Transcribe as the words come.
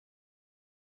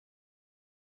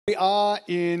We are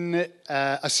in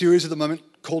a series at the moment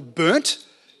called Burnt,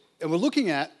 and we're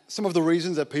looking at some of the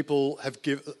reasons that people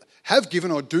have given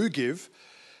or do give,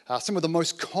 some of the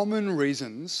most common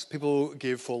reasons people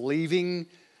give for leaving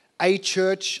a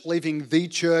church, leaving the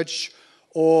church,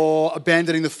 or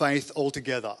abandoning the faith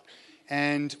altogether.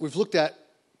 And we've looked at,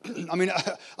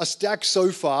 a stack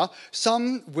so far,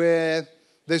 some where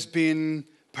there's been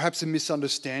perhaps a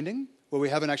misunderstanding, where we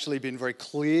haven't actually been very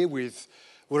clear with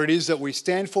what it is that we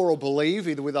stand for or believe,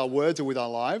 either with our words or with our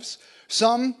lives.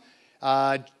 Some,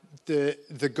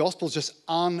 the gospel's just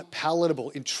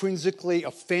unpalatable, intrinsically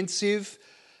offensive.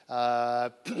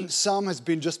 Some has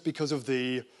been just because of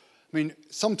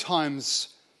sometimes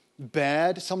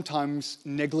bad, sometimes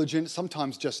negligent,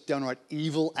 sometimes just downright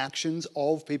evil actions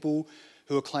of people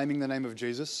who are claiming the name of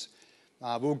Jesus.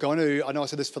 I know I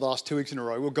said this for the last 2 weeks in a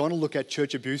row, we're going to look at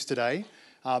church abuse today,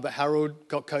 but Harold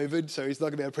got COVID, so he's not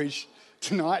going to be able to preach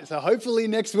tonight. So hopefully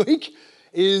next week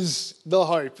is the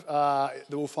hope that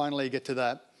we'll finally get to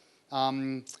that.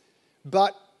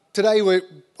 But today,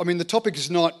 the topic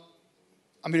is not,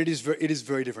 it is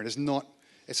very different.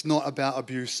 It's not about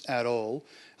abuse at all,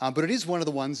 but it is one of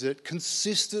the ones that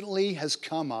consistently has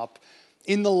come up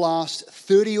in the last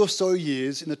 30 or so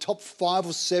years in the top 5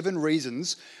 or 7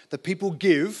 reasons that people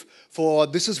give for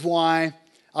this is why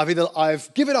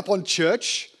I've given up on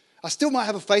church. I still might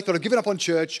have a faith, but I've given up on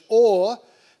church, or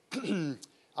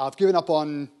I've given up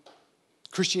on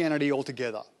Christianity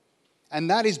altogether.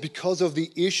 And that is because of the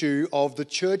issue of the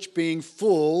church being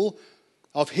full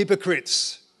of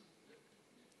hypocrites.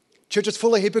 Church is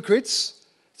full of hypocrites,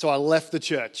 so I left the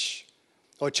church.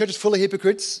 Or church is full of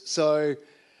hypocrites, so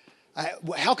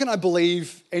how can I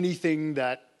believe anything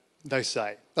that they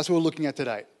say? That's what we're looking at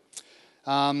today.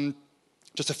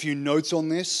 Just a few notes on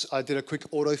this. I did a quick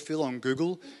autofill on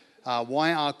Google.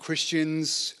 Why are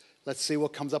Christians, let's see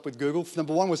what comes up with Google.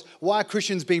 Number 1 was, why are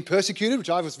Christians being persecuted,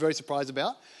 which I was very surprised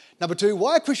about. Number 2,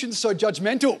 why are Christians so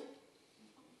judgmental?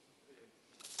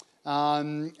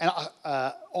 On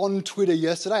Twitter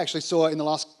yesterday, I actually saw in the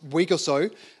last week or so,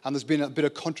 there's been a bit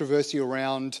of controversy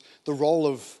around the role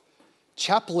of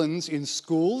chaplains in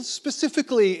schools,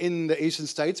 specifically in the eastern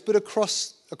states, but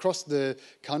across the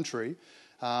country.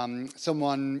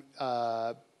 Someone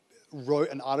wrote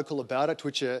an article about it, to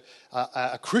which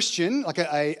a Christian,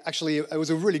 it was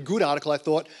a really good article, I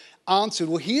thought, answered,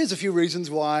 well, here's a few reasons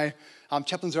why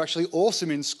chaplains are actually awesome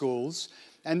in schools.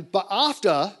 But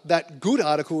after that good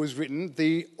article was written,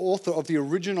 the author of the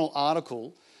original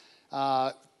article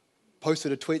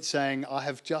posted a tweet saying, I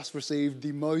have just received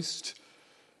the most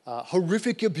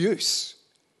horrific abuse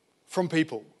from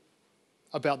people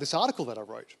about this article that I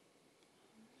wrote.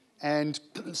 And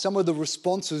some of the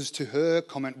responses to her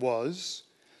comment was,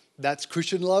 that's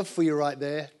Christian love for you right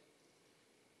there.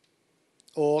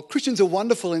 Or, Christians are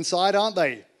wonderful inside, aren't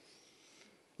they?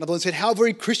 Another one said, how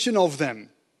very Christian of them.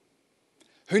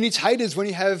 Who needs haters when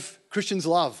you have Christians'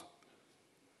 love?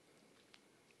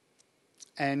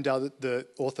 And the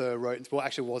author wrote, well,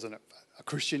 actually it wasn't a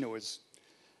Christian, it was,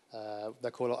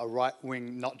 they call it a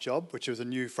right-wing nut job, which was a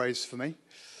new phrase for me.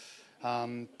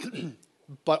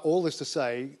 But all this to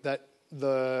say that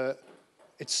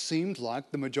it seemed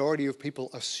like the majority of people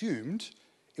assumed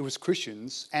it was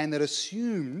Christians, and that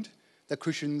assumed that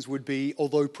Christians would be,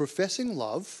 although professing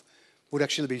love, would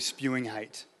actually be spewing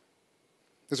hate.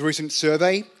 There's a recent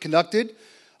survey conducted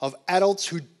of adults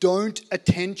who don't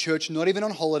attend church, not even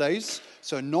on holidays,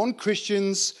 so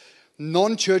non-Christians,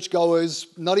 non-churchgoers,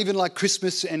 not even like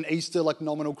Christmas and Easter like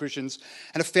nominal Christians,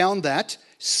 and have found that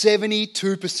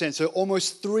 72%, so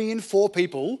almost 3 in 4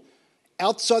 people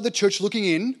outside the church looking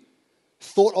in,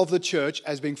 thought of the church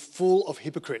as being full of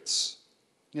hypocrites.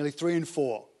 Nearly 3 in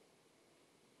 4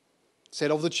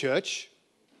 said of the church,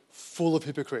 full of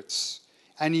hypocrites.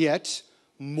 And yet,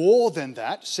 more than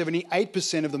that,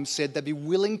 78% of them said they'd be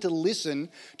willing to listen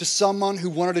to someone who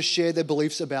wanted to share their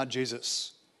beliefs about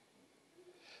Jesus.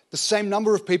 The same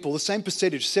number of people, the same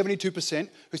percentage, 72%,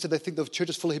 who said they think the church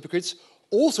is full of hypocrites,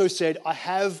 also said, I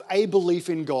have a belief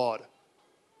in God.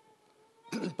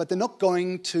 But they're not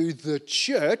going to the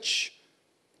church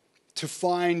to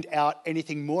find out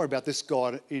anything more about this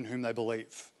God in whom they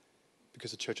believe,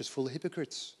 because the church is full of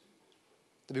hypocrites.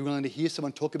 They'd be willing to hear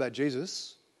someone talk about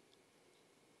Jesus,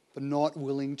 but not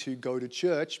willing to go to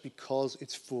church because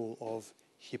it's full of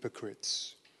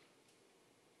hypocrites.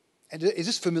 And is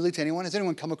this familiar to anyone? Has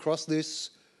anyone come across this?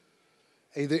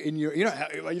 Either in your, you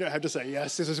don't have to say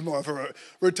yes. This is more of a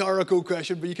rhetorical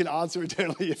question, but you can answer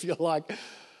eternally if you like.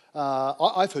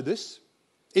 I've heard this,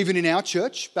 even in our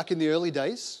church back in the early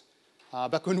days,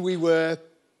 back when we were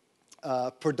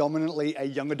predominantly a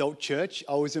young adult church.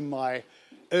 I was in my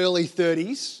early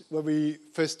 30s when we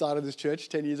first started this church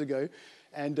 10 years ago.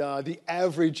 And the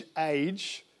average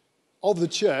age of the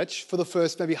church for the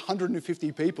first maybe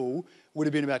 150 people would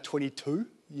have been about 22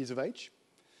 years of age.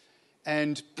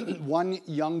 And one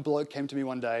young bloke came to me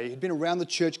one day. He'd been around the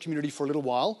church community for a little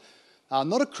while.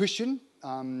 Not a Christian,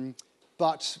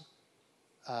 but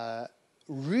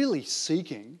really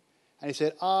seeking. And he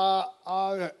said,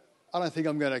 I don't think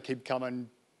I'm going to keep coming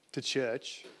to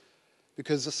church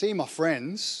because I see my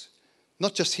friends,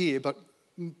 not just here, but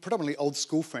predominantly old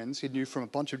school friends he knew from a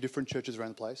bunch of different churches around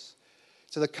the place.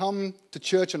 So they come to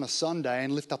church on a Sunday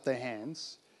and lift up their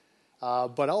hands.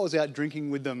 But I was out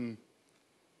drinking with them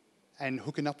and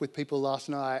hooking up with people last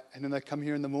night, and then they come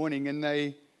here in the morning and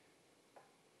they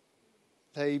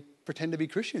pretend to be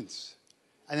Christians.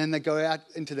 And then they go out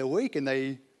into their week and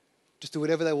they just do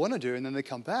whatever they want to do, and then they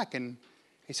come back. And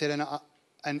he said,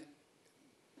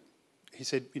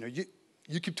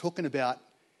 you keep talking about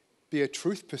be a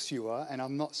truth pursuer, and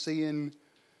I'm not seeing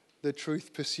the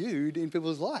truth pursued in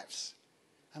people's lives.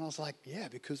 And I was like, yeah,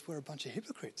 because we're a bunch of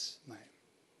hypocrites, mate.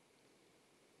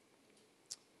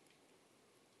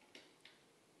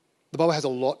 The Bible has a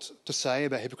lot to say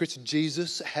about hypocrites.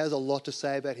 Jesus has a lot to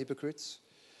say about hypocrites.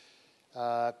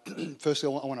 Firstly,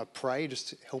 I want to pray just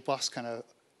to help us kind of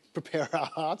prepare our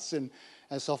hearts and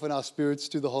soften our spirits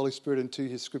to the Holy Spirit and to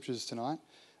His Scriptures tonight.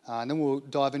 And then we'll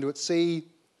dive into it. See,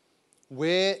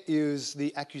 where is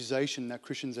the accusation that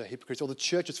Christians are hypocrites, or the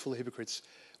church is full of hypocrites?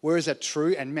 Where is that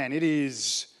true? And man, it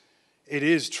is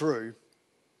true.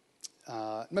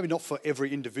 Maybe not for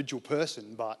every individual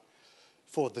person, but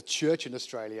for the church in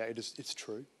Australia, it's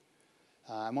true.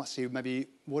 I might see maybe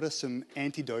what are some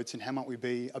antidotes and how might we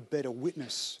be a better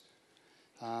witness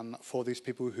for these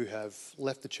people who have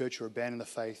left the church or abandoned the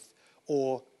faith,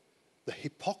 or the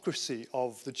hypocrisy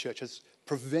of the church has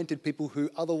prevented people who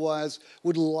otherwise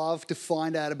would love to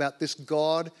find out about this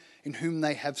God in whom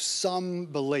they have some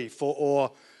belief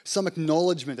or some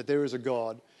acknowledgement that there is a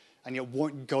God, and yet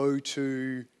won't go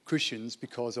to Christians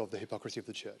because of the hypocrisy of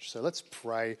the church. So let's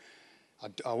pray.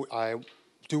 I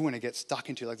do want to get stuck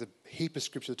into like the heap of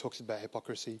scripture that talks about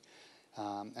hypocrisy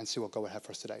and see what God would have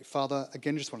for us today. Father,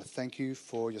 again, I just want to thank you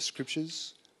for your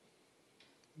scriptures.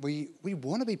 We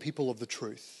want to be people of the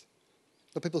truth.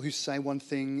 Not people who say one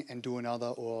thing and do another,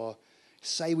 or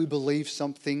say we believe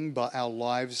something but our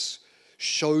lives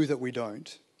show that we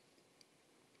don't.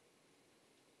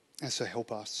 And so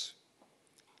help us.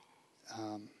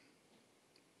 Lord,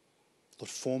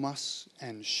 form us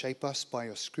and shape us by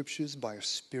your scriptures, by your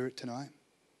Spirit tonight.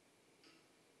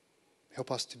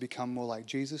 Help us to become more like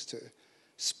Jesus, to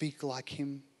speak like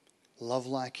him, love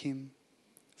like him,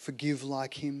 forgive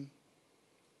like him.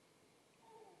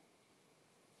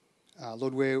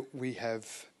 Lord, where we have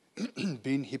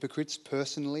been hypocrites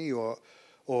personally or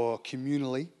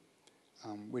communally,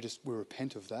 we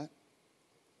repent of that.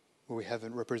 Where we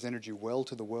haven't represented you well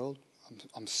to the world,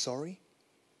 I'm sorry.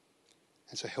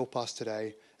 And so help us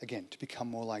today, again, to become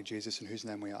more like Jesus, in whose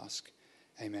name we ask.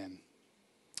 Amen.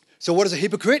 So what is a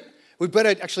hypocrite? We better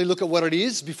actually look at what it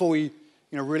is before we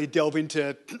really delve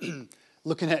into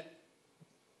looking at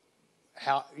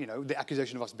how, the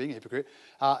accusation of us being a hypocrite.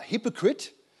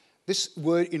 Hypocrite, this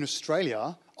word in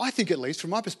Australia, I think at least from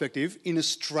my perspective, in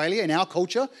Australia, in our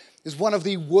culture, is one of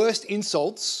the worst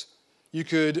insults you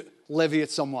could levy at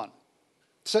someone.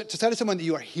 So to say to someone that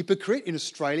you are a hypocrite in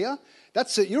Australia,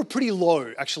 you're pretty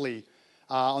low, actually,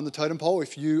 on the totem pole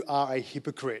if you are a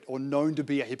hypocrite or known to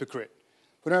be a hypocrite.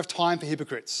 We don't have time for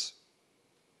hypocrites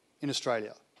in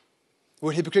Australia. The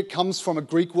word hypocrite comes from a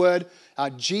Greek word.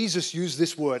 Jesus used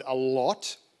this word a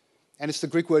lot, and it's the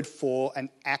Greek word for an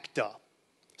actor,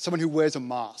 someone who wears a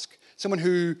mask, someone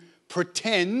who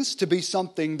pretends to be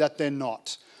something that they're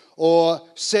not, or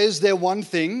says they're one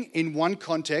thing in one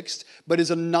context, but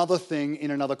is another thing in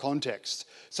another context.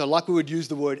 So like we would use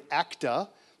the word actor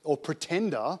or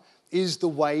pretender is the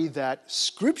way that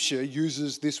Scripture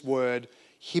uses this word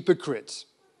hypocrite.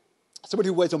 Somebody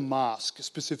who wears a mask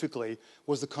specifically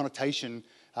was the connotation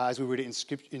as we read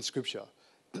it in Scripture.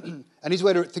 And his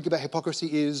way to think about hypocrisy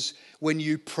is when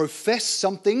you profess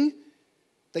something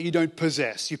that you don't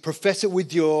possess. You profess it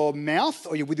with your mouth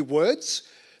or with your words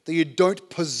that you don't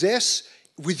possess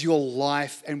with your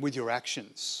life and with your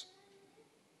actions.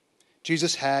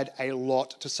 Jesus had a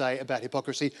lot to say about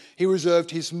hypocrisy. He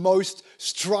reserved his most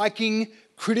striking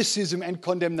criticism and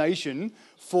condemnation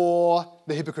for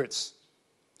the hypocrites,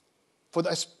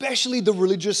 especially the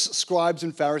religious scribes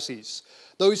and Pharisees,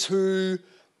 those who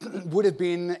would have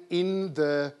been in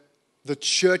the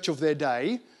church of their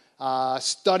day,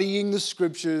 studying the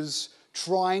scriptures,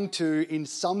 trying to, in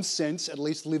some sense, at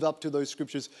least live up to those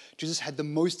scriptures, Jesus had the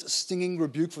most stinging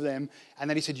rebuke for them, and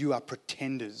then he said, you are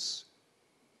pretenders.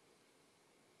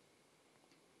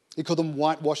 He called them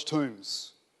whitewashed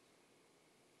tombs.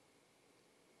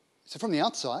 So from the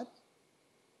outside,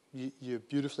 you're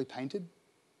beautifully painted,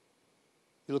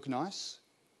 you look nice,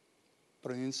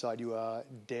 but on the inside you are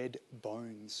dead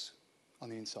bones on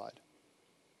the inside.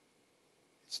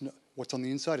 What's on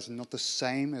the inside is not the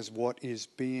same as what is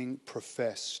being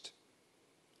professed.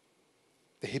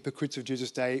 The hypocrites of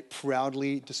Jesus' day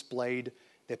proudly displayed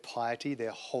their piety,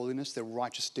 their holiness, their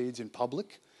righteous deeds in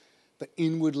public, but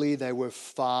inwardly they were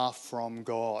far from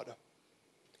God.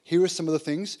 Here are some of the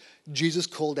things Jesus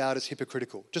called out as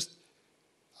hypocritical.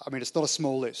 It's not a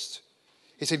small list.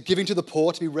 He said, giving to the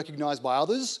poor to be recognized by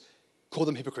others, call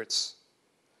them hypocrites.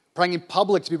 Praying in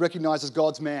public to be recognized as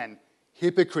God's man,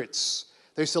 hypocrites.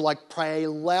 They used to pray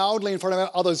loudly in front of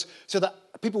others so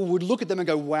that people would look at them and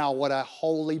go, wow, what a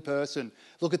holy person.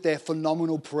 Look at their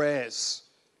phenomenal prayers.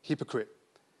 Hypocrite.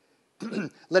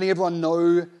 Letting everyone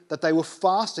know that they were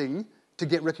fasting to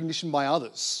get recognition by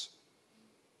others.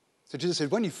 So Jesus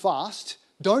said, when you fast,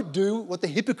 don't do what the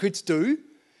hypocrites do,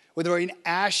 where they're in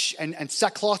ash and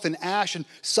sackcloth and ash and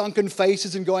sunken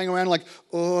faces and going around like,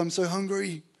 oh, I'm so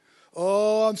hungry.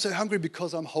 Oh, I'm so hungry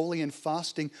because I'm holy and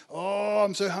fasting. Oh,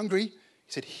 I'm so hungry.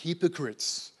 He said,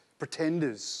 hypocrites,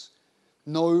 pretenders,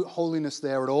 no holiness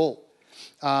there at all.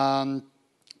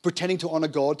 Pretending to honor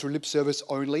God through lip service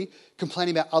only,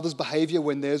 complaining about others' behavior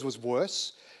when theirs was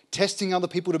worse, testing other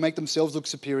people to make themselves look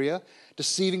superior,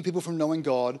 deceiving people from knowing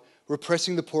God,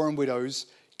 repressing the poor and widows,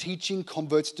 teaching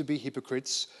converts to be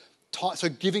hypocrites, so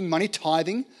giving money,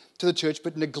 tithing to the church,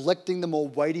 but neglecting the more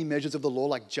weighty measures of the law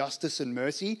like justice and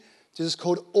mercy. Jesus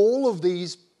called all of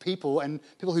these people and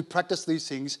people who practice these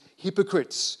things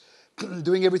hypocrites,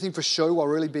 doing everything for show while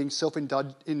really being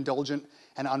self-indulgent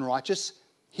and unrighteous.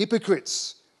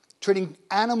 Hypocrites, treating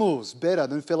animals better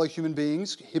than fellow human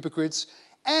beings, hypocrites,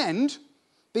 and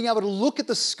being able to look at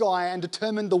the sky and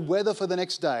determine the weather for the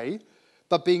next day,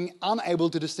 but being unable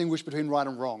to distinguish between right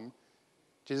and wrong.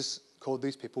 Jesus called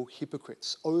these people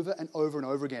hypocrites over and over and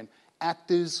over again.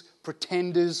 Actors,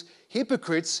 pretenders,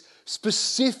 hypocrites,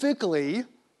 specifically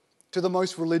to the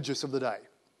most religious of the day.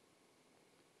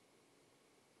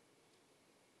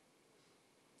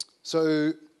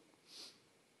 So,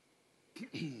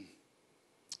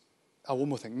 one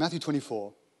more thing. Matthew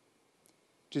 24.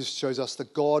 Jesus shows us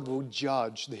that God will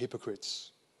judge the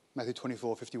hypocrites. Matthew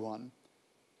 24:51.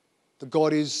 That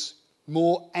God is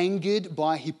more angered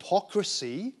by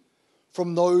hypocrisy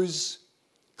from those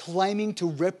claiming to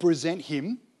represent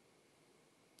him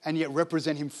and yet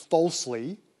represent him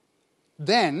falsely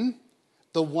than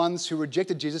the ones who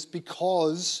rejected Jesus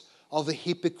because of the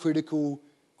hypocritical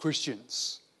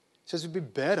Christians. He says it would be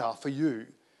better for you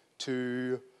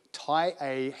to tie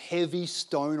a heavy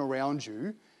stone around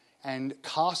you and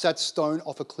cast that stone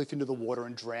off a cliff into the water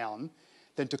and drown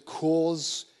than to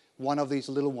cause one of these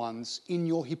little ones in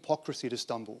your hypocrisy to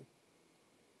stumble.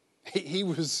 He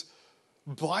was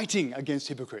biting against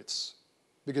hypocrites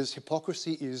because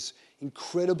hypocrisy is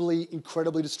incredibly,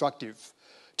 incredibly destructive,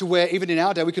 to where even in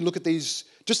our day we can look at these,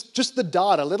 just the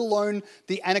data, let alone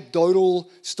the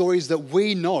anecdotal stories that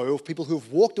we know of people who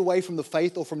have walked away from the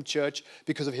faith or from church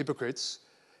because of hypocrites.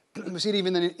 We see it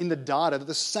even in the data that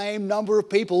the same number of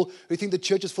people who think the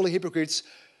church is full of hypocrites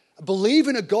believe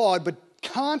in a God but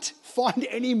can't find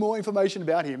any more information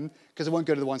about him because they won't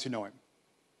go to the ones who know him,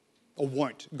 or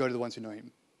won't go to the ones who know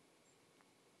him.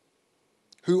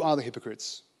 Who are the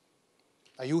hypocrites?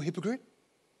 Are you a hypocrite?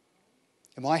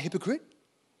 Am I a hypocrite?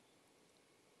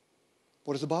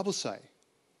 What does the Bible say?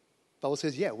 The Bible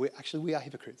says, yeah, we are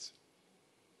hypocrites.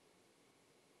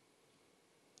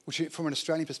 Which, from an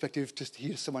Australian perspective, just to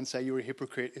hear someone say you're a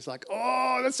hypocrite is like,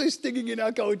 oh, that's so stinging in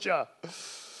our culture.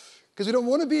 Because we don't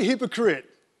want to be a hypocrite.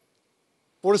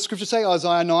 What does Scripture say?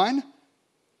 Isaiah 9.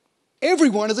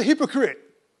 Everyone is a hypocrite.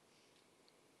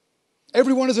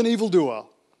 Everyone is an evildoer.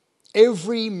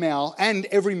 Every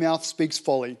mouth speaks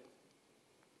folly.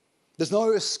 There's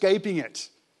no escaping it.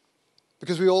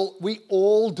 Because we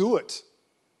all do it.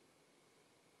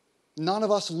 None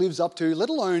of us lives up to, let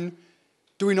alone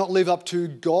do we not live up to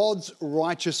God's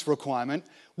righteous requirement.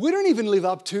 We don't even live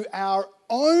up to our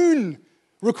own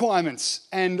requirements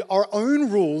and our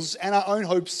own rules and our own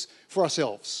hopes for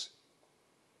ourselves.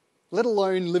 Let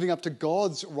alone living up to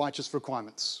God's righteous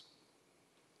requirements.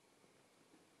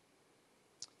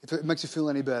 If it makes you feel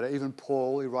any better, even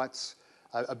Paul, he writes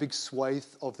a big swathe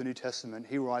of the New Testament.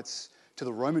 He writes to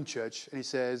the Roman church and he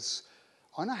says,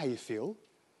 I know how you feel.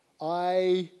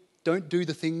 I don't do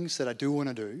the things that I do want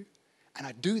to do, and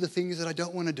I do the things that I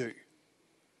don't want to do.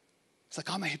 It's like,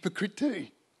 I'm a hypocrite too.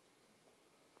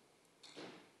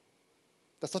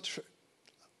 That's not true.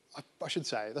 I should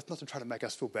say, that's not to try to make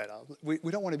us feel better. We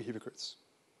don't want to be hypocrites.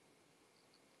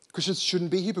 Christians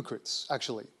shouldn't be hypocrites,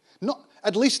 actually.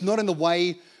 At least not in the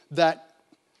way that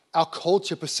our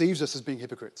culture perceives us as being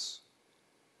hypocrites.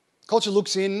 Culture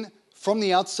looks in from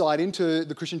the outside into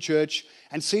the Christian church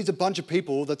and sees a bunch of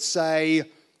people that say,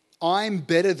 I'm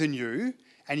better than you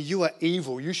and you are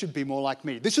evil. You should be more like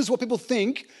me. This is what people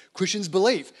think Christians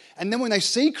believe. And then when they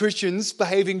see Christians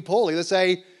behaving poorly, they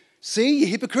say, see, you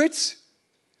hypocrites?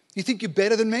 You think you're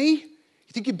better than me?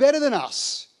 You think you're better than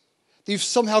us? You've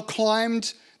somehow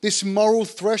climbed this moral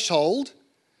threshold,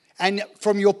 and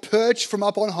from your perch from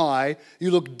up on high,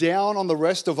 you look down on the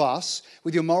rest of us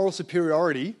with your moral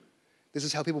superiority. This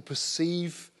is how people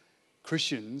perceive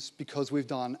Christians because we've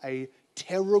done a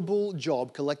terrible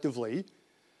job collectively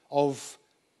of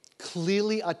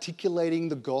clearly articulating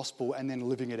the gospel and then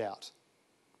living it out.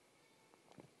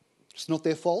 It's not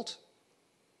their fault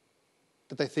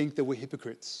that they think that we're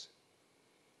hypocrites,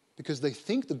 because they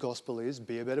think the gospel is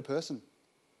be a better person.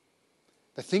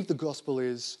 They think the gospel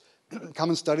is come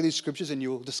and study these scriptures and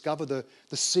you'll discover the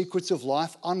secrets of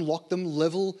life, unlock them,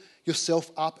 level yourself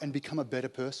up and become a better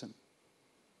person.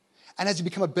 And as you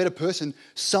become a better person,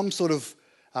 some sort of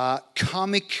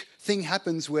karmic thing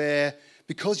happens where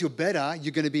because you're better,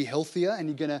 you're going to be healthier and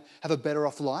you're going to have a better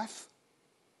off life.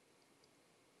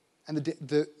 And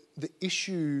the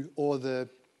issue or the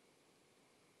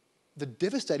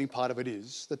devastating part of it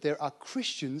is that there are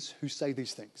Christians who say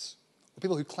these things, or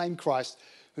people who claim Christ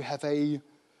who have a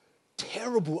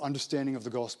terrible understanding of the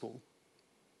gospel.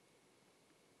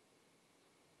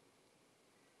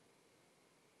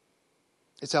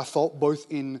 It's our fault both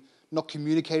in not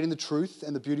communicating the truth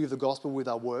and the beauty of the gospel with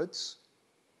our words,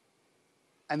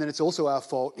 and then it's also our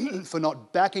fault for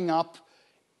not backing up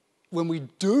when we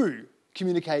do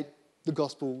communicate the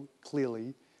gospel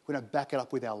clearly. We don't back it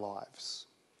up with our lives.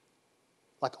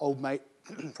 Like old mate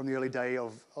from the early days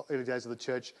of the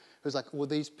church who's like, well,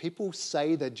 these people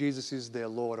say that Jesus is their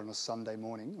Lord on a Sunday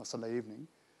morning or Sunday evening,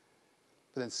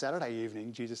 but then Saturday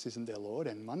evening, Jesus isn't their Lord,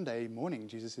 and Monday morning,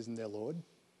 Jesus isn't their Lord.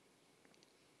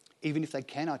 Even if they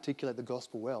can articulate the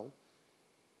gospel well,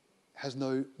 has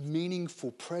no meaningful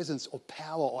presence or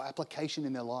power or application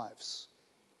in their lives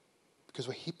because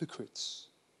we're hypocrites.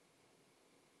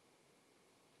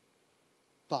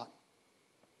 But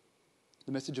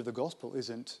the message of the gospel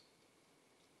isn't,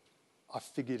 I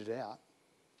figured it out.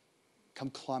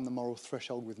 Come climb the moral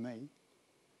threshold with me.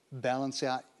 Balance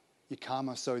out your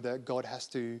karma so that God has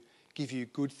to give you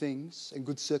good things and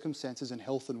good circumstances and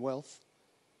health and wealth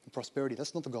and prosperity.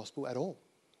 That's not the gospel at all.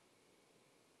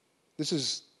 This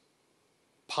is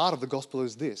part of the gospel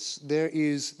is this.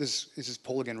 This is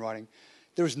Paul again writing,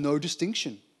 there is no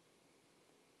distinction.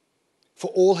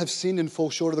 For all have sinned and fall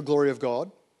short of the glory of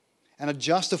God, and are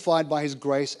justified by his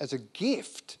grace as a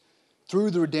gift through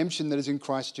the redemption that is in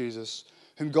Christ Jesus,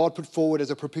 whom God put forward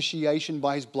as a propitiation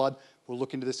by his blood. We'll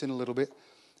look into this in a little bit.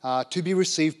 To be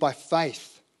received by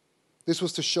faith. This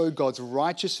was to show God's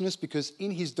righteousness, because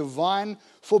in his divine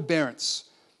forbearance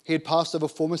he had passed over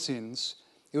former sins.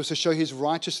 It was to show his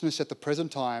righteousness at the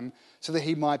present time, so that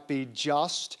he might be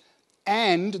just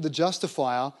and the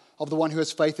justifier of the one who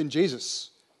has faith in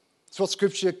Jesus. It's what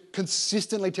Scripture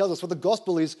consistently tells us. What the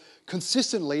gospel is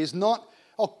consistently is not,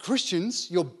 oh, Christians,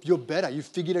 you're better. You've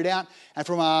figured it out. And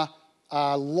from our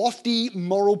lofty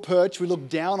moral perch, we look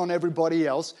down on everybody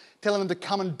else, telling them to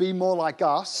come and be more like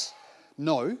us.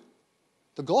 No.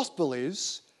 The gospel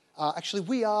is, actually,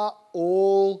 we are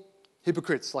all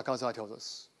hypocrites, like Isaiah tells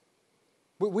us.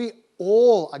 We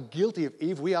all are guilty of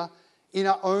evil. We are, in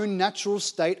our own natural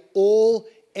state, all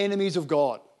enemies of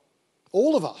God.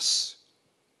 All of us.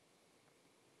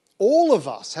 All of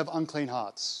us have unclean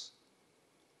hearts.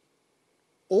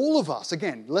 All of us,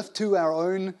 again, left to our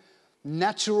own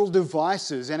natural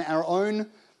devices and our own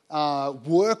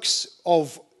works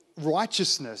of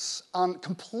righteousness,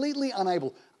 completely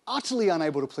unable, utterly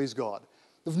unable to please God.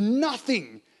 There's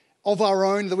nothing of our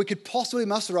own that we could possibly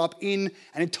muster up in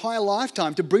an entire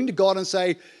lifetime to bring to God and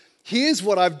say, here's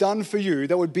what I've done for you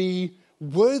that would be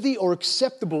worthy or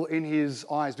acceptable in his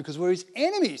eyes, because we're his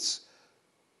enemies.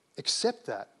 Accept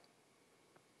that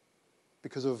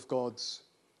because of God's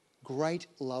great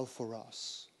love for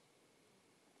us.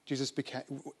 Jesus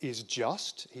is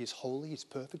just, he is holy, he's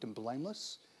perfect and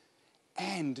blameless,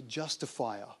 and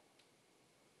justifier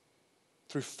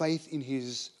through faith in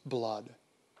his blood.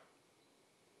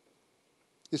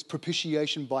 This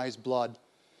propitiation by his blood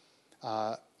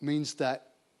means that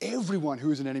everyone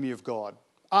who is an enemy of God,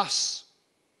 us,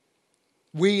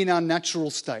 we in our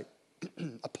natural state,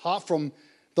 apart from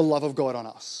the love of God on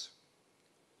us.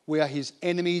 We are his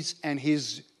enemies, and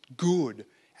his good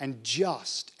and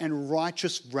just and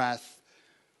righteous wrath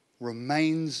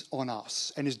remains on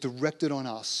us and is directed on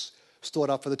us, stored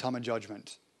up for the time of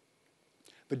judgment.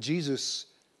 But Jesus'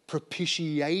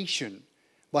 propitiation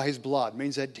by his blood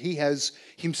means that he has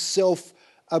himself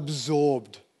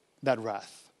absorbed that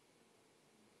wrath.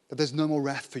 That there's no more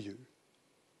wrath for you.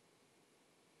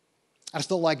 And it's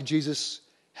not like Jesus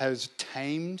has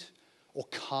tamed or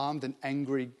calmed an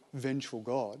angry, vengeful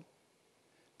God,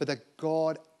 but that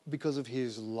God, because of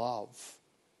his love,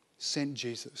 sent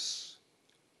Jesus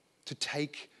to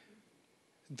take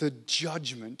the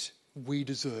judgment we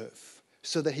deserve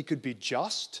so that he could be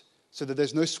just, so that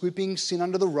there's no sweeping sin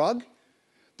under the rug.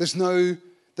 There's no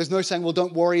saying, well,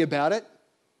 don't worry about it.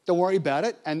 Don't worry about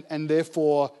it, and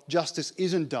therefore justice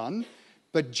isn't done.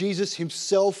 But Jesus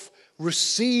himself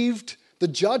received the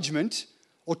judgment,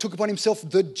 or took upon himself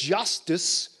the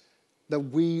justice that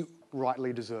we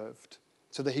rightly deserved,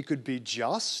 so that he could be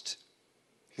just,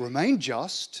 remain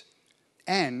just,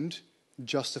 and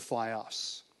justify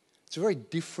us. It's a very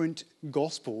different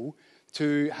gospel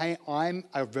to, hey, I'm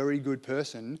a very good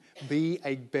person, be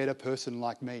a better person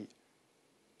like me.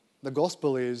 The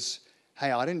gospel is,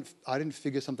 hey, I didn't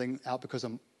figure something out because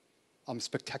I'm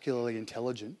spectacularly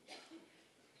intelligent,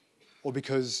 or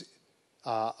because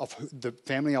of the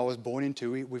family I was born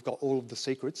into, we've got all of the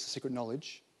secrets, the secret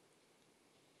knowledge.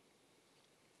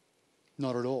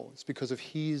 Not at all. It's because of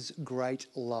his great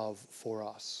love for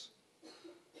us,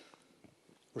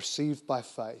 received by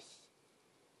faith.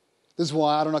 This is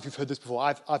why, I don't know if you've heard this before,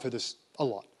 I've heard this a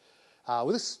lot.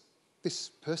 With this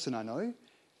person I know,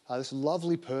 this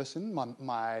lovely person,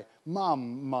 my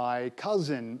mum, my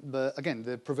cousin,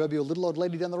 the proverbial little old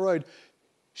lady down the road,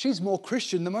 she's more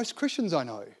Christian than most Christians I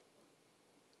know.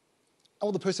 And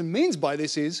what the person means by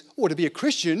this is, to be a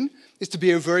Christian is to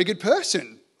be a very good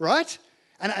person, right?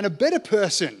 And a better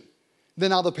person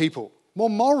than other people, more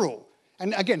moral.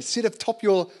 And again, sit atop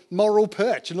your moral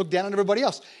perch and look down on everybody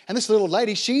else. And this little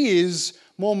lady, she is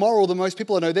more moral than most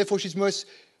people I know. Therefore, she's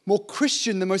more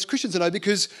Christian than most Christians I know,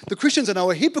 because the Christians I know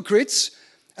are hypocrites.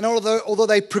 And although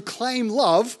they proclaim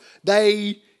love,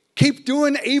 they keep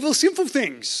doing evil, sinful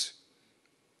things.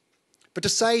 But to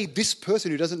say this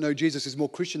person who doesn't know Jesus is more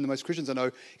Christian than most Christians I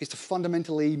know is to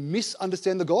fundamentally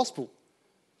misunderstand the gospel.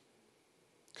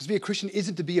 Because to be a Christian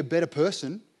isn't to be a better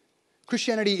person.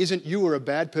 Christianity isn't you were a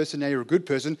bad person, now you're a good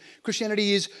person.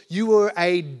 Christianity is you were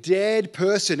a dead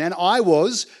person, and I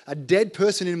was a dead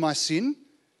person in my sin,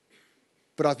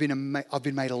 but I've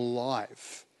been made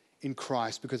alive in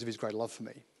Christ because of his great love for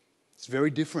me. It's very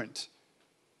different.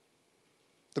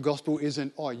 The gospel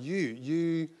isn't,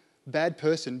 you bad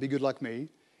person, be good like me.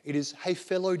 It is, hey,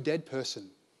 fellow dead person,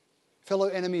 fellow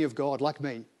enemy of God like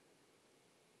me.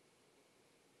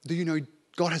 Do you know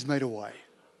God has made a way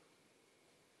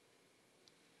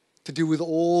to deal with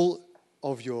all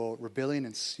of your rebellion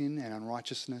and sin and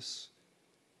unrighteousness,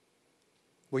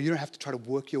 where you don't have to try to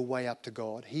work your way up to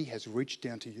God. He has reached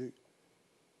down to you.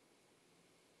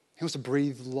 He wants to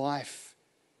breathe life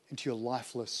into your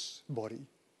lifeless body.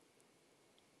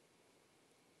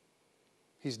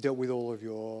 He's dealt with all of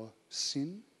your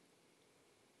sin.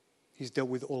 He's dealt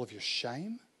with all of your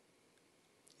shame.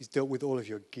 He's dealt with all of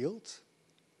your guilt.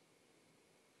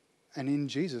 And in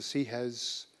Jesus, he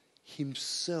has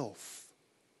himself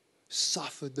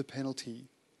suffered the penalty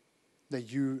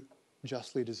that you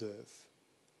justly deserve.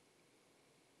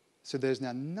 So there's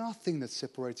now nothing that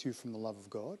separates you from the love of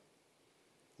God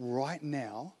right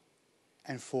now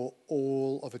and for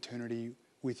all of eternity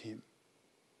with him.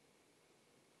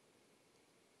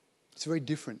 It's very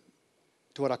different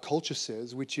to what our culture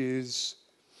says, which is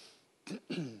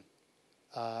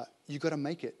you've got to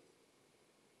make it.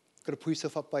 You've got to pull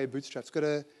yourself up by your bootstraps.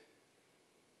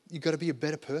 You've got to be a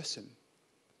better person.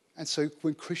 And so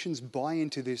when Christians buy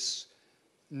into this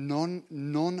no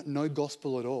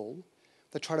gospel at all,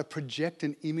 they try to project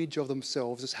an image of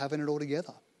themselves as having it all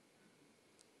together,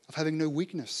 of having no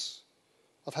weakness,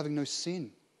 of having no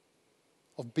sin,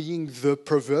 of being the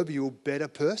proverbial better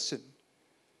person.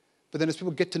 But then as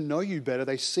people get to know you better,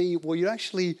 they see, well, you're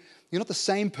not the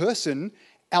same person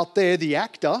out there. The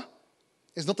actor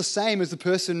is not the same as the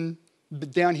person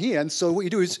down here. And so what you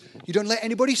do is you don't let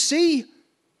anybody see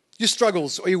your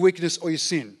struggles or your weakness or your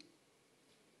sin,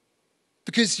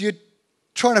 because you're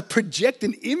trying to project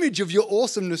an image of your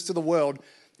awesomeness to the world,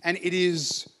 and it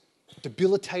is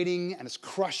debilitating and it's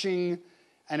crushing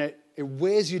and it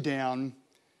wears you down,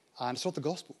 and it's not the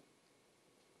gospel.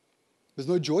 There's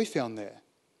no joy found there.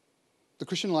 The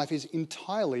Christian life is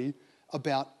entirely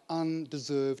about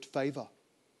undeserved favour.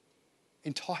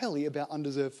 Entirely about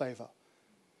undeserved favour.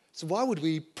 So why would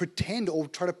we pretend or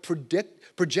try to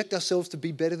project ourselves to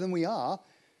be better than we are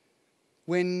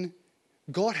when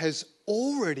God has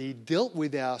already dealt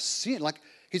with our sin? Like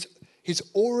He's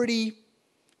already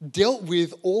dealt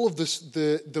with all of this,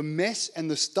 the mess and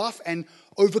the stuff, and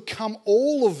overcome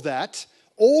all of that,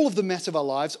 all of the mess of our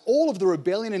lives, all of the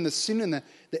rebellion and the sin and the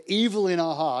evil in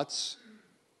our hearts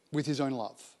with His own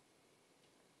love.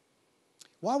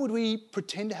 Why would we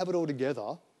pretend to have it all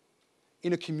together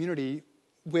in a community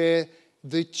where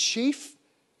the chief,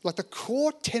 like the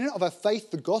core tenet of our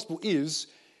faith, the gospel, is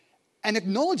an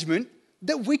acknowledgement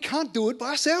that we can't do it by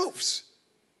ourselves?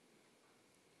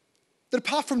 That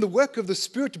apart from the work of the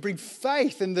Spirit to bring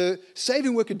faith and the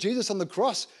saving work of Jesus on the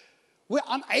cross, we're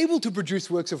unable to produce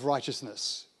works of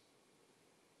righteousness.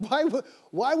 Why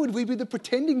would we be the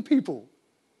pretending people?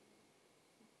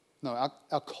 No,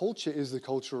 our culture is the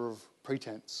culture of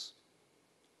pretense.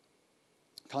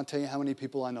 Can't tell you how many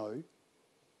people I know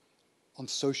on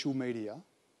social media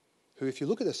who, if you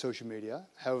look at their social media,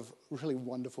 have really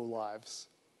wonderful lives.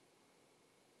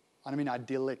 I mean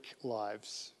idyllic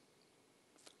lives.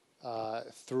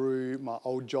 Through my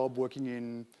old job working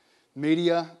in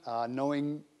media,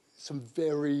 knowing some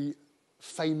very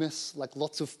famous, like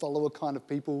lots of follower kind of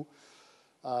people,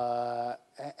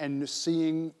 and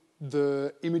seeing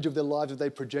the image of their lives that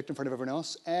they project in front of everyone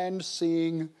else, and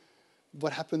seeing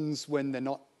what happens when they're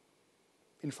not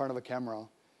in front of a camera,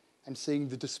 and seeing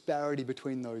the disparity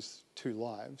between those two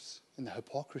lives and the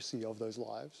hypocrisy of those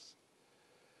lives.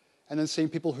 And then seeing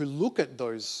people who look at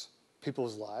those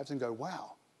people's lives and go,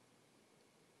 wow,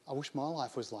 I wish my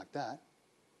life was like that.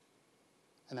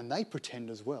 And then they pretend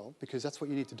as well, because that's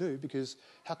what you need to do, because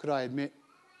how could I admit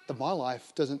that my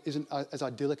life isn't as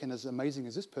idyllic and as amazing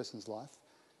as this person's life?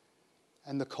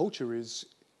 And the culture is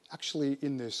actually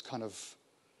in this kind of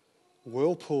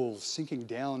whirlpool sinking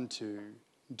down to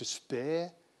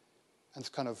despair and this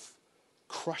kind of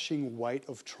crushing weight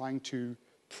of trying to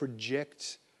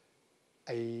project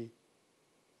a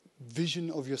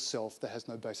vision of yourself that has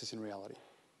no basis in reality.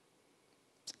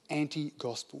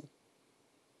 Anti-gospel.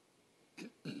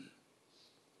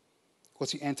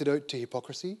 What's the antidote to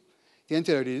hypocrisy? The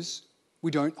antidote is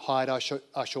we don't hide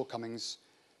our shortcomings,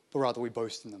 but rather we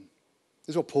boast in them.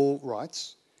 This is what Paul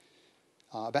writes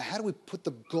about how do we put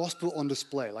the gospel on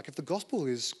display. Like if the gospel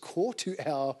is core to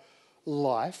our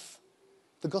life,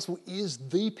 the gospel is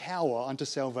the power unto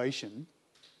salvation.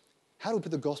 How do we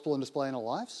put the gospel on display in our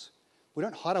lives? We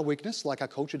don't hide our weakness like our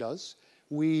culture does.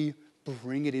 We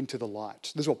bring it into the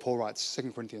light. This is what Paul writes,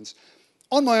 2 Corinthians.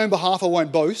 On my own behalf, I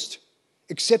won't boast,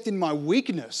 except in my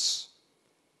weakness.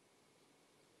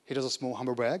 He does a small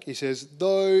humble brag. He says,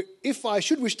 though if I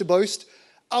should wish to boast,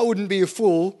 I wouldn't be a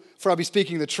fool, for I'll be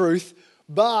speaking the truth,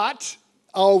 but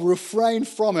I'll refrain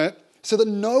from it so that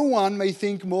no one may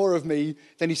think more of me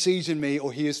than he sees in me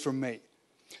or hears from me.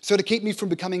 So to keep me from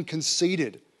becoming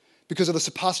conceited, because of the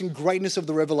surpassing greatness of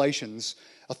the revelations,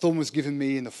 a thorn was given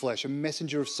me in the flesh, a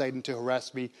messenger of Satan to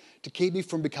harass me, to keep me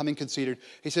from becoming conceited.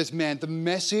 He says, man, the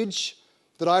message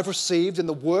that I've received and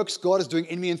the works God is doing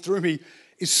in me and through me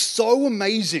is so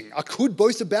amazing. I could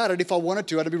boast about it if I wanted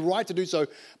to. I'd be right to do so,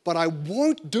 but I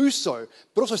won't do so.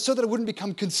 But also so that I wouldn't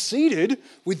become conceited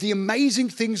with the amazing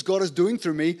things God is doing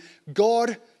through me,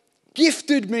 God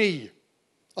gifted me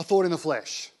a thorn in the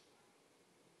flesh.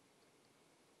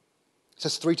 It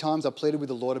says 3 times I pleaded with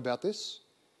the Lord about this,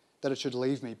 that it should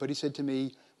leave me. But he said to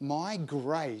me, my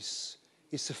grace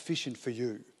is sufficient for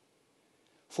you,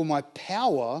 for my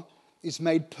power is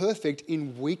made perfect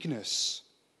in weakness.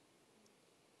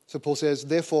 So Paul says,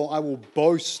 therefore I will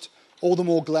boast all the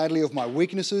more gladly of my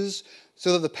weaknesses,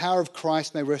 so that the power of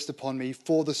Christ may rest upon me.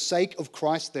 For the sake of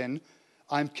Christ then,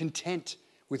 I am content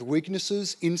with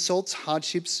weaknesses, insults,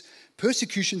 hardships,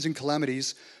 persecutions and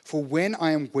calamities, for when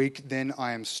I am weak, then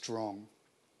I am strong.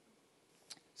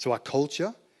 So our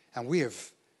culture, and we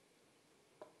have,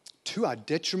 to our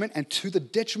detriment and to the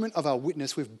detriment of our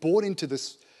witness, we've bought into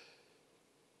this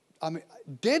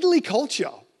deadly culture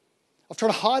of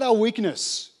trying to hide our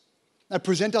weakness and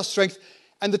present our strength.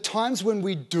 And the times when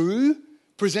we do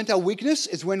present our weakness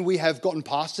is when we have gotten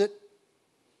past it.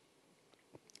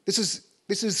 This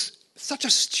is such a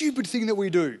stupid thing that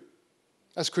we do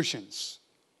as Christians.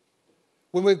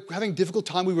 When we're having a difficult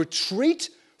time, we retreat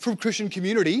from Christian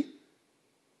community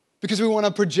because we want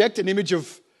to project an image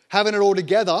of having it all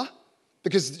together,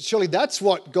 because surely that's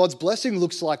what God's blessing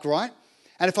looks like, right?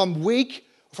 And if I'm weak,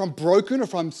 if I'm broken,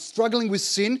 if I'm struggling with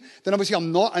sin, then obviously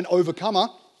I'm not an overcomer,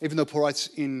 even though Paul writes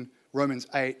in Romans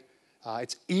 8,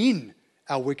 it's in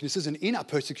our weaknesses and in our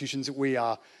persecutions that we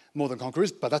are more than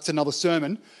conquerors, but that's another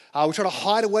sermon. We try to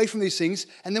hide away from these things,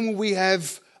 and then when we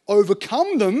have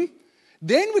overcome them,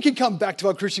 Then we can come back to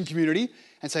our Christian community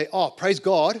and say, oh, praise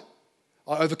God,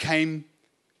 I overcame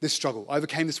this struggle. I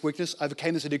overcame this weakness. I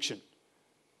overcame this addiction.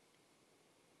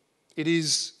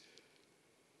 It's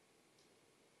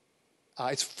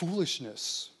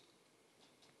foolishness.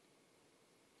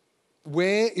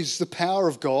 Where is the power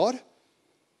of God?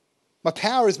 My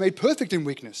power is made perfect in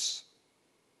weakness.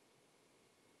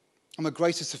 And my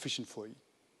grace is sufficient for you.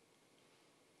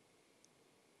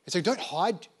 And so don't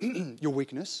hide your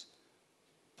weakness.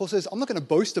 Paul says, I'm not going to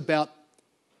boast about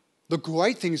the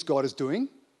great things God is doing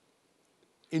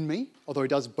in me, although he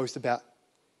does boast about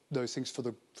those things for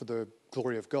the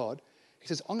glory of God. He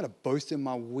says, I'm going to boast in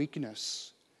my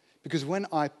weakness. Because when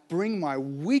I bring my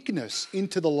weakness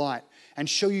into the light and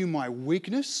show you my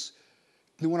weakness,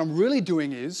 then what I'm really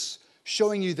doing is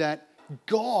showing you that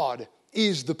God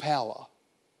is the power.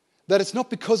 That it's not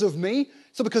because of me.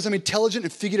 It's not because I'm intelligent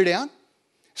and figured it out.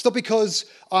 It's not because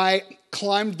I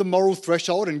climbed the moral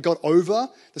threshold and got over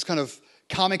this kind of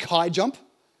karmic high jump.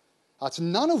 It's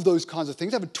none of those kinds of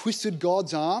things. I haven't twisted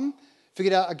God's arm,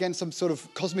 figured out, again, some sort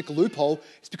of cosmic loophole.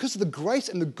 It's because of the grace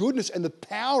and the goodness and the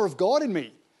power of God in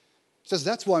me. He says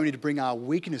that's why we need to bring our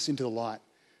weakness into the light.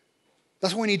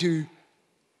 That's why we need to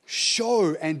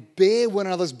show and bear one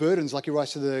another's burdens, like he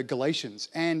writes to the Galatians,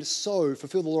 and so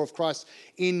fulfill the law of Christ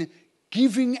in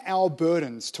giving our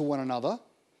burdens to one another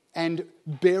and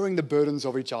bearing the burdens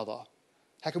of each other.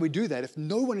 How can we do that if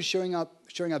no one is sharing our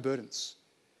burdens?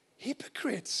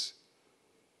 Hypocrites.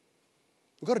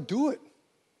 We've got to do it.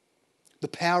 The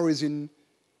power is in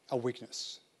our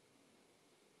weakness.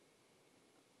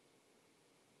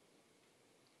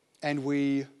 And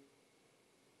we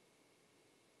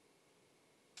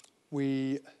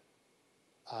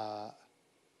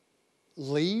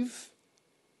leave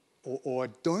or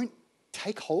don't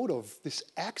take hold of this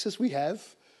access we have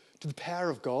to the power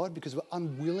of God because we're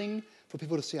unwilling for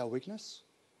people to see our weakness.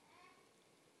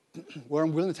 We're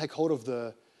unwilling to take hold of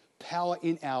the power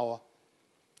in our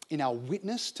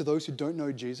witness to those who don't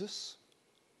know Jesus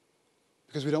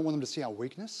because we don't want them to see our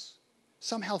weakness.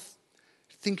 Somehow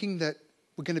thinking that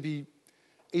we're going to be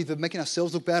either making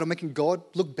ourselves look bad or making God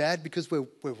look bad because we're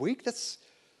weak. That's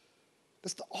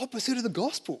the opposite of the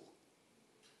gospel.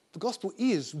 The gospel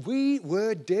is we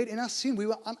were dead in our sin. We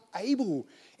were unable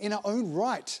in our own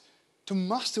right to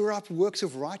muster up works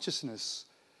of righteousness,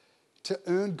 to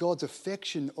earn God's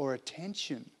affection or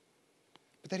attention,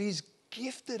 but that he's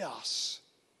gifted us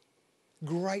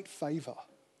great favor,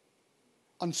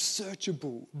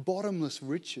 unsearchable, bottomless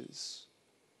riches,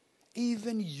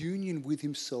 even union with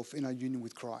himself in our union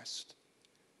with Christ.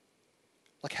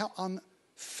 Like how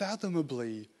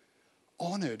unfathomably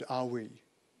honored are we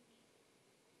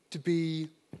to be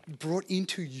brought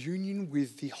into union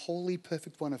with the holy,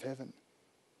 perfect one of heaven.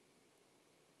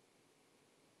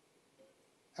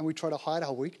 And we try to hide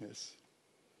our weakness.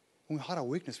 When we hide our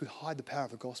weakness, we hide the power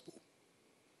of the gospel.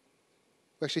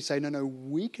 We actually say, no,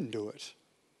 we can do it.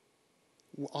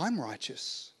 I'm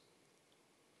righteous.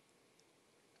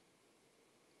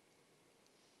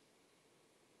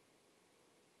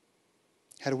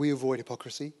 How do we avoid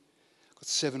hypocrisy? I've got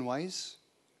 7 ways.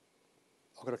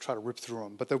 I've got to try to rip through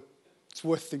them, but it's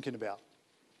worth thinking about.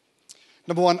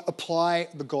 Number 1, apply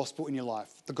the gospel in your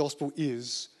life. The gospel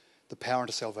is the power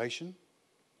unto salvation.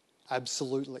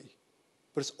 Absolutely.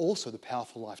 But it's also the power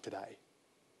for life today.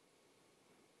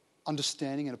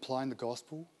 Understanding and applying the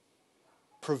gospel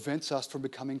prevents us from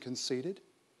becoming conceited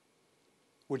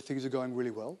when things are going really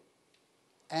well,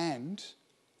 and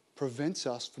prevents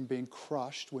us from being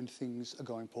crushed when things are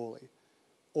going poorly,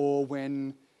 or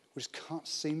when we just can't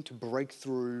seem to break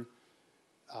through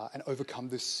and overcome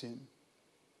this sin,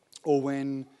 or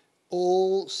when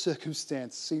all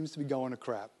circumstance seems to be going to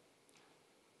crap.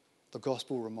 The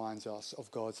gospel reminds us of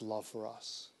God's love for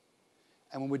us.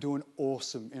 And when we're doing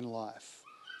awesome in life,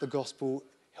 the gospel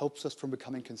helps us from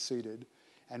becoming conceited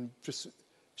and just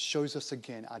shows us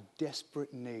again our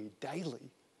desperate need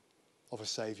daily of a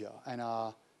saviour and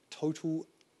our total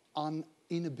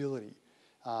inability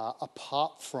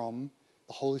apart from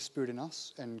the Holy Spirit in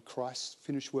us and Christ's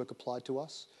finished work applied to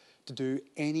us to do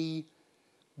any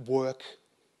work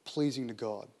pleasing to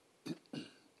God.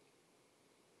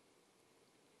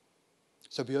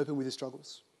 So be open with your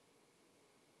struggles.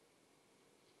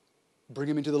 Bring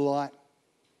them into the light.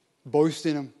 Boast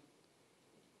in them.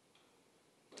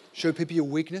 Show people your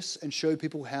weakness and show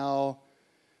people how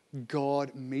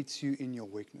God meets you in your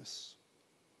weakness.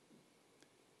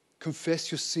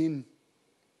 Confess your sin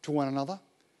to one another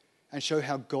and show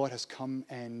how God has come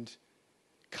and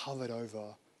covered over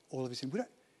all of your sin.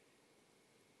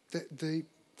 The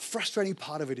frustrating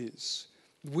part of it is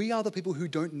we are the people who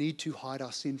don't need to hide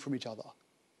our sin from each other.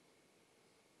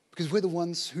 Because we're the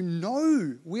ones who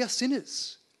know we are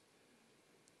sinners.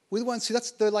 We're the ones who,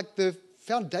 that's the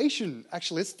foundation,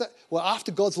 actually.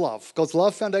 After God's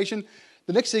love foundation,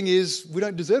 the next thing is we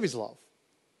don't deserve his love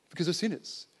because we're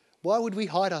sinners. Why would we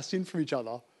hide our sin from each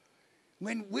other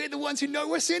when we're the ones who know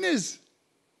we're sinners?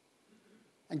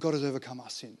 And God has overcome our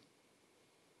sin.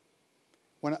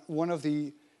 One of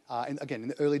the, in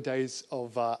the early days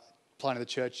of planting the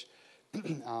church,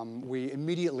 we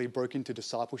immediately broke into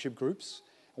discipleship groups.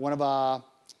 One of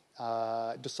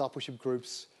our discipleship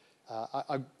groups,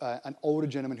 an older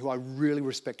gentleman who I really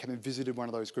respect came and visited one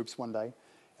of those groups one day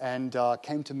and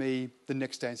came to me the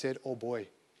next day and said, "Oh boy,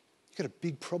 you've got a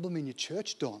big problem in your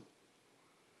church, Don.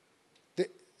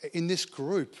 In this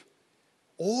group,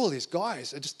 all these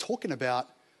guys are just talking about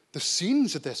the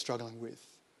sins that they're struggling with.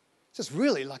 It's just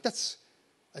really,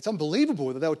 it's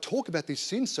unbelievable that they would talk about these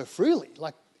sins so freely.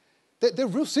 They're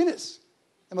real sinners."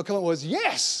 And my comment was,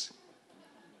 yes,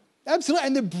 absolutely.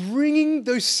 And they're bringing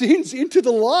those sins into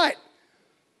the light.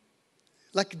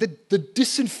 The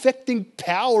disinfecting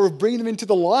power of bringing them into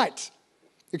the light,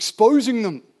 exposing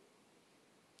them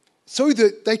so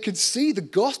that they could see the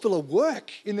gospel at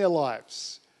work in their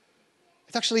lives.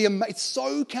 It's actually, it's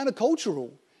so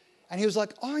countercultural. And he was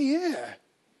like, oh yeah,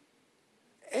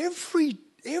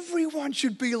 everyone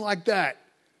should be like that.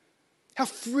 How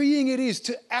freeing it is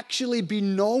to actually be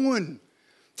known,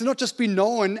 to not just be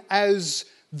known as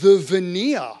the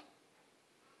veneer.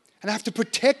 And I have to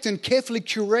protect and carefully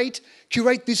curate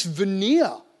this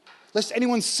veneer, lest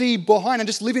anyone see behind and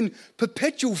just live in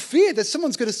perpetual fear that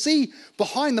someone's going to see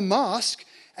behind the mask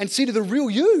and see to the real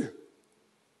you.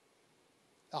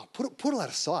 Oh, put all that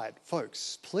aside,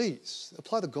 folks. Please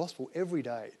apply the gospel every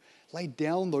day. Lay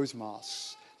down those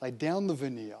masks. Lay down the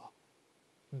veneer.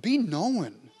 Be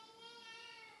known.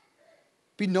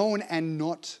 Be known and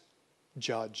not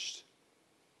judged.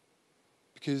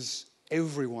 Because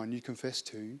everyone you confess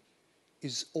to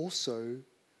is also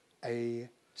a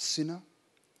sinner,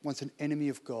 once an enemy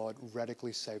of God,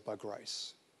 radically saved by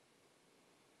grace.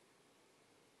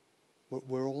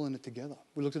 We're all in it together.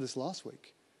 We looked at this last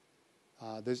week.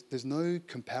 There's no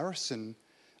comparison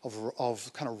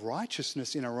of kind of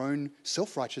righteousness in our own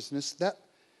self-righteousness. That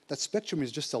spectrum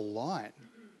is just a line,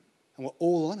 and we're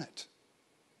all on it.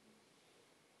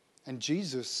 And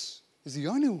Jesus is the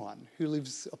only one who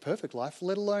lives a perfect life,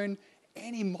 let alone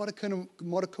any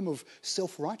modicum of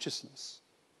self-righteousness.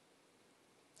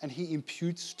 And he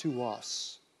imputes to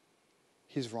us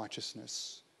his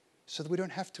righteousness so that we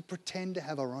don't have to pretend to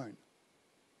have our own.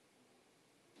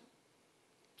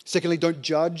 Secondly, don't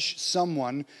judge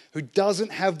someone who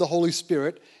doesn't have the Holy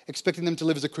Spirit, expecting them to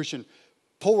live as a Christian.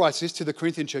 Paul writes this to the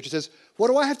Corinthian church. He says, what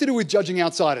do I have to do with judging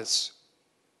outsiders?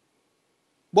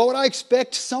 Why would I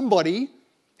expect somebody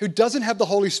who doesn't have the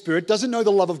Holy Spirit, doesn't know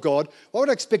the love of God, why would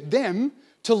I expect them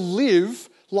to live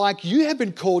like you have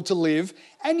been called to live?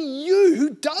 And you,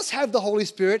 who does have the Holy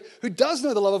Spirit, who does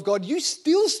know the love of God, you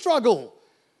still struggle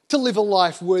to live a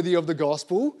life worthy of the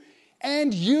gospel.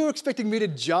 And you're expecting me to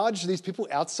judge these people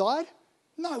outside?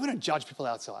 No, we don't judge people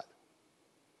outside.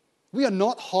 We are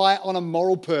not high on a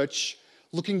moral perch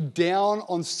looking down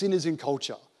on sinners in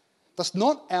culture. That's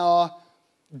not our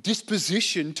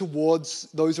disposition towards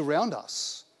those around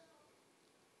us.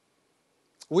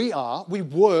 We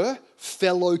were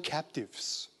fellow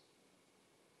captives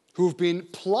who have been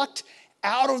plucked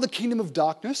out of the kingdom of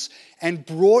darkness and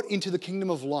brought into the kingdom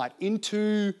of light,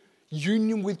 into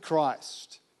union with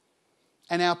Christ.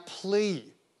 And our plea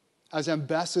as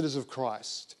ambassadors of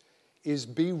Christ is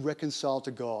be reconciled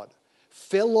to God.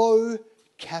 Fellow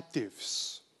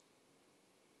captives.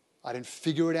 I didn't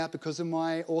figure it out because of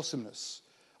my awesomeness.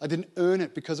 I didn't earn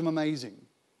it because I'm amazing.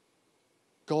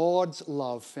 God's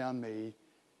love found me,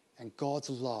 and God's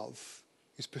love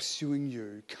is pursuing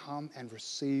you. Come and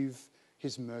receive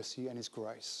his mercy and his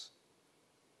grace.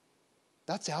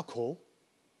 That's our call.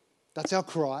 That's our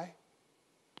cry.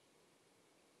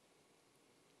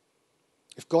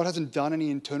 If God hasn't done any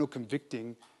internal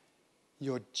convicting,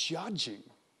 you're judging.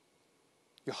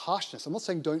 Your harshness. I'm not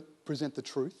saying don't present the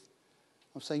truth.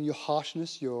 I'm saying your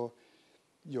harshness, your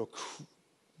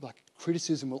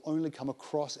criticism will only come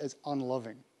across as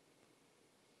unloving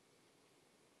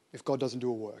if God doesn't do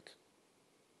a work.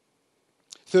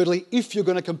 Thirdly, if you're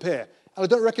going to compare, and I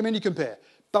don't recommend you compare,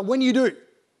 but when you do,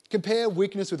 compare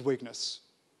weakness with weakness.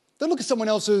 Don't look at someone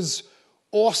else's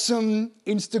awesome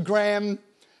Instagram,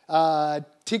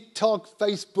 TikTok,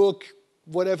 Facebook,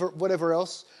 whatever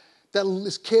else, that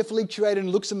is carefully curated and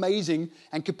looks amazing,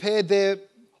 and compare their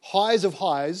highs of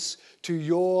highs to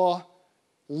your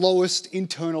lowest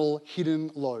internal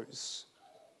hidden lows.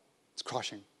 It's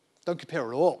crushing. Don't compare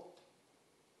at all.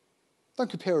 Don't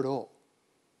compare at all.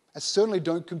 And certainly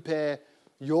don't compare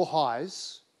your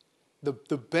highs, the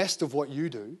best of what you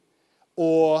do,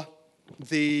 or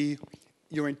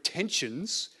your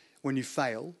intentions when you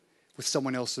fail with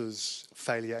someone else's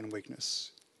failure and weakness.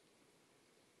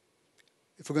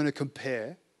 If we're going to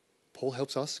compare, Paul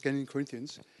helps us again in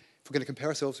Corinthians, if we're going to compare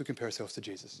ourselves, we compare ourselves to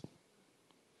Jesus.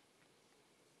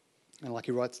 And like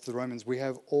he writes to the Romans, we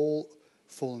have all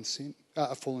fallen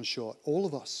short, all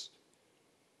of us.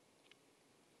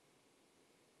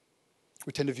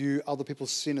 We tend to view other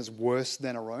people's sin as worse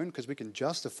than our own because we can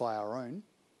justify our own.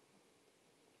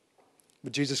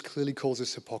 But Jesus clearly calls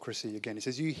this hypocrisy again. He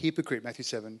says, you hypocrite, Matthew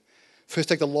 7. First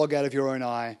take the log out of your own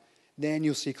eye, then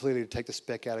you'll see clearly to take the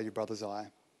speck out of your brother's eye.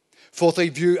 Fourthly,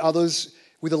 view others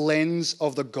with a lens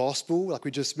of the gospel, like we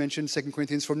just mentioned, 2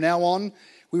 Corinthians. From now on,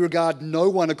 we regard no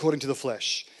one according to the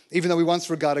flesh. Even though we once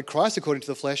regarded Christ according to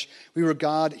the flesh, we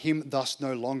regard him thus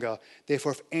no longer.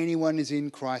 Therefore, if anyone is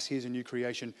in Christ, he is a new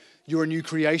creation. You're a new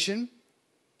creation.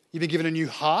 You've been given a new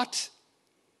heart.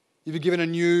 You've been given a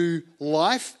new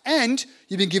life. And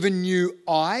you've been given new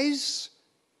eyes.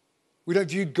 We don't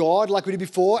view God like we did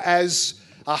before as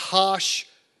a harsh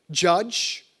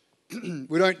judge.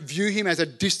 We don't view him as a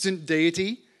distant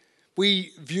deity.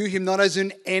 We view him not as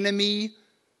an enemy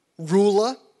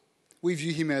ruler. We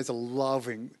view him as a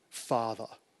loving Father.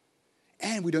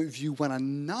 And we don't view one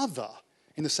another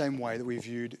in the same way that we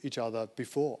viewed each other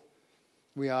before.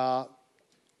 We are,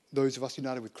 those of us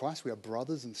united with Christ, we are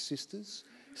brothers and sisters,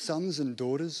 sons and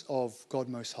daughters of God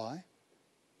Most High.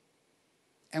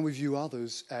 And we view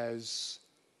others as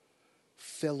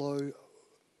fellow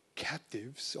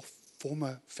captives, or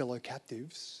former fellow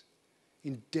captives,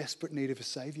 in desperate need of a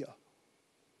Saviour.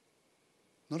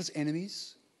 Not as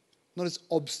enemies, not as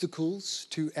obstacles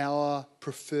to our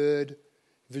preferred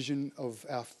vision of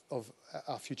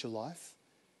our future life,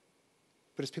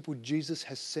 but as people Jesus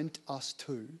has sent us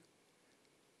to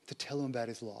tell them about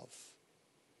his love,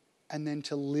 and then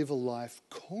to live a life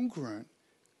congruent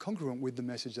with the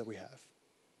message that we have.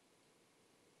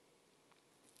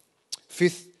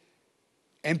 Fifth,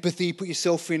 empathy. Put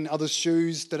yourself in others'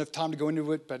 shoes. Don't have time to go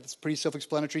into it, but it's pretty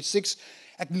self-explanatory. 6,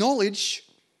 acknowledge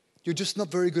you're just not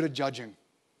very good at judging.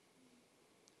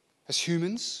 As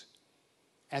humans,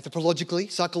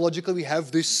 anthropologically, psychologically, we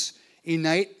have this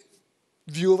innate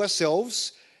view of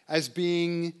ourselves as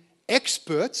being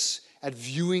experts at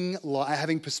viewing,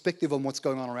 having perspective on what's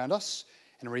going on around us.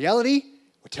 And in reality,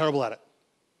 we're terrible at it.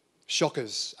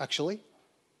 Shockers, actually.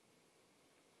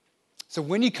 So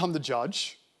when you come to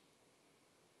judge,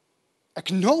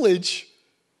 acknowledge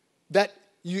that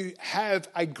you have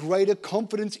a greater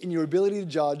confidence in your ability to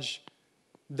judge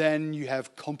than you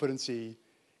have competency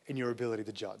in your ability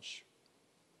to judge.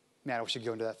 Now, we should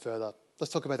go into that further.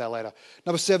 Let's talk about that later.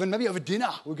 Number 7, maybe over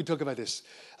dinner we could talk about this.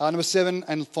 Number 7,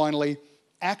 and finally,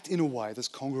 act in a way that's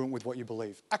congruent with what you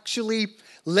believe. Actually,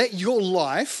 let your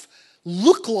life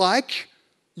look like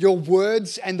your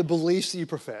words and the beliefs that you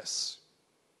profess.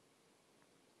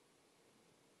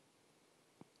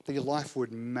 That your life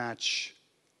would match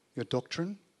your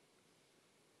doctrine.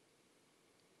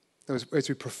 As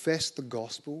we profess the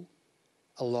gospel,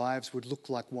 our lives would look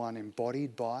like one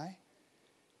embodied by,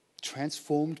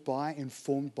 transformed by,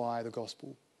 informed by the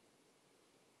gospel.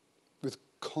 With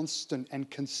constant and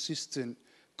consistent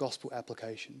gospel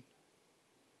application.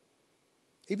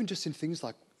 Even just in things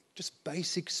like just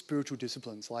basic spiritual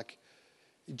disciplines, like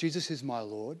Jesus is my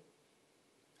Lord,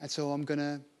 and so I'm going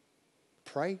to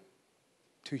pray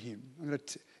to him.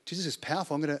 Jesus is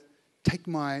powerful. I'm going to take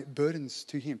my burdens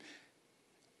to him.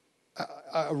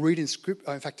 I read in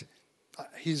Scripture, in fact,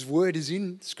 his word is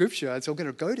in Scripture, and so I'm going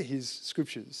to go to his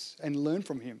Scriptures and learn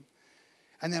from him.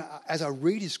 And then as I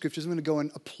read his Scriptures, I'm going to go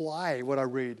and apply what I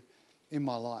read in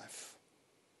my life.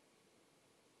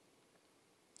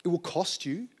 It will cost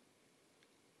you.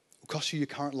 It will cost you your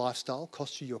current lifestyle,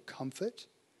 cost you your comfort,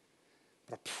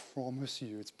 but I promise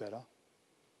you it's better.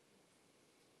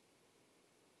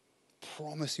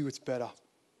 Promise you it's better.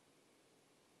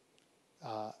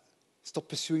 Stop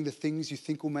pursuing the things you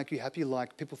think will make you happy,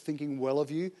 like people thinking well of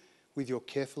you with your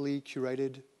carefully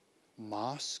curated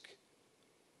mask.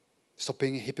 Stop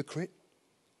being a hypocrite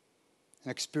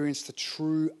and experience the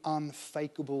true,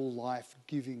 unfakeable,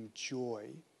 life-giving joy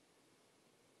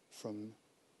from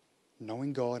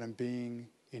knowing God and being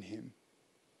in him.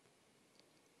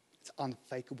 It's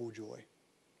unfakeable joy.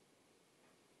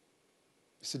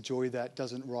 It's a joy that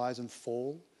doesn't rise and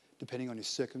fall depending on your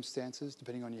circumstances,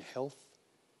 depending on your health,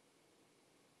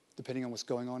 depending on what's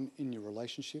going on in your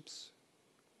relationships.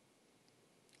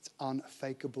 It's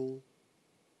unfakeable,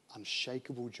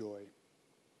 unshakable joy.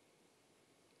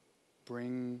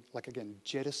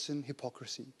 jettison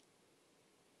hypocrisy.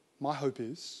 My hope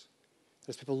is that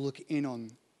as people look in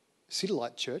on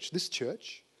CityLight Church, this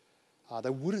church, they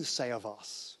wouldn't say of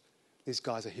us, these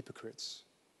guys are hypocrites.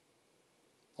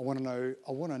 I want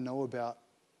to know about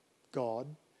God.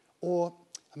 Or,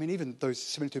 even those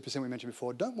 72% we mentioned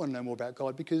before don't want to know more about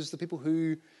God because the people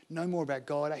who know more about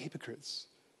God are hypocrites.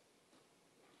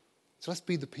 So let's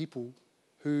be the people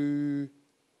who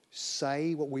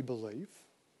say what we believe,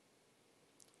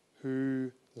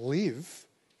 who live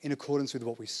in accordance with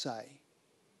what we say.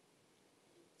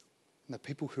 And the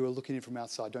people who are looking in from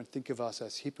outside don't think of us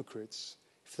as hypocrites.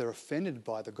 If they're offended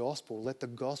by the gospel, let the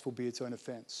gospel be its own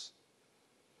offense.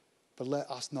 But let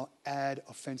us not add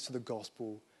offense to the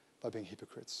gospel by being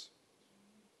hypocrites.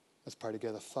 Let's pray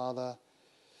together. Father,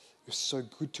 you're so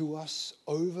good to us.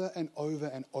 Over and over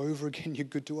and over again, you're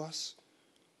good to us.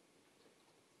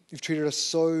 You've treated us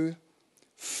so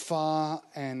far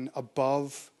and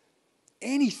above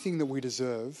anything that we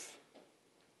deserve.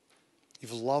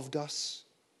 You've loved us.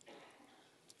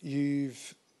 You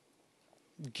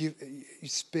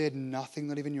spared nothing,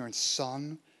 not even your own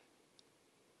son,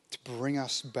 to bring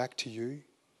us back to you,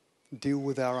 deal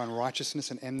with our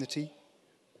unrighteousness and enmity.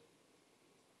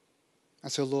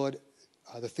 And so, Lord,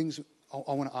 the things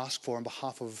I want to ask for on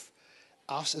behalf of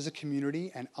us as a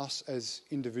community and us as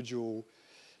individual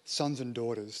sons and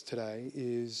daughters today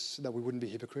is that we wouldn't be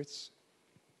hypocrites.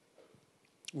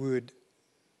 We would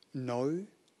know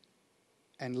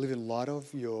and live in light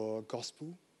of your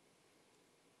gospel.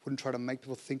 Wouldn't try to make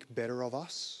people think better of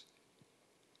us,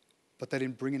 but that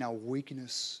in bringing our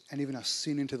weakness and even our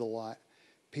sin into the light,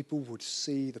 people would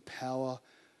see the power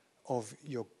of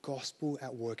your gospel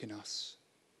at work in us.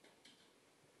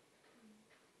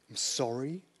 I'm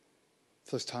sorry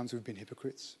for those times we've been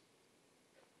hypocrites.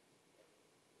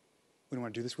 We don't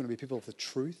want to do this. We want to be people of the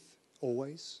truth,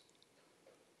 always.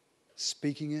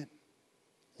 Speaking it,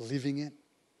 living it,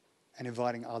 and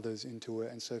inviting others into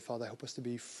it. And so, Father, help us to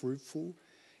be fruitful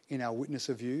in our witness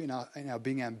of you, in our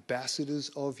being ambassadors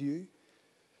of you,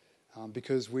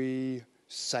 because we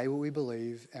say what we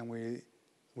believe and we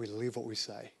live what we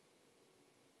say.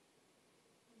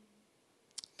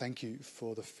 Thank you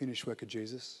for the finished work of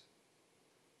Jesus.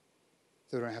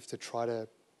 That we don't have to try to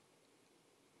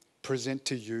present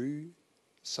to you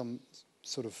some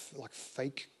sort of like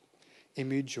fake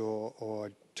image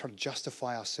or try to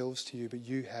justify ourselves to you, but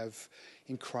you have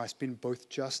in Christ been both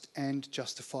just and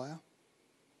justifier.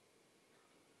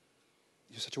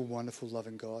 You're such a wonderful,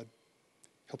 loving God.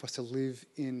 Help us to live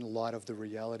in light of the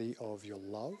reality of your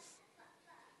love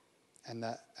and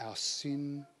that our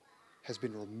sin has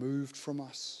been removed from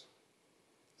us.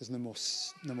 There's no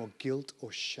more guilt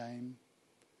or shame.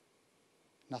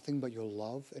 Nothing but your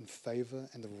love and favor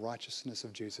and the righteousness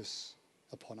of Jesus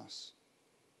upon us.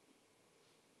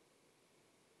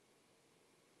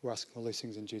 We're asking all these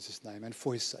things in Jesus' name and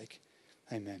for his sake.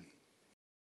 Amen.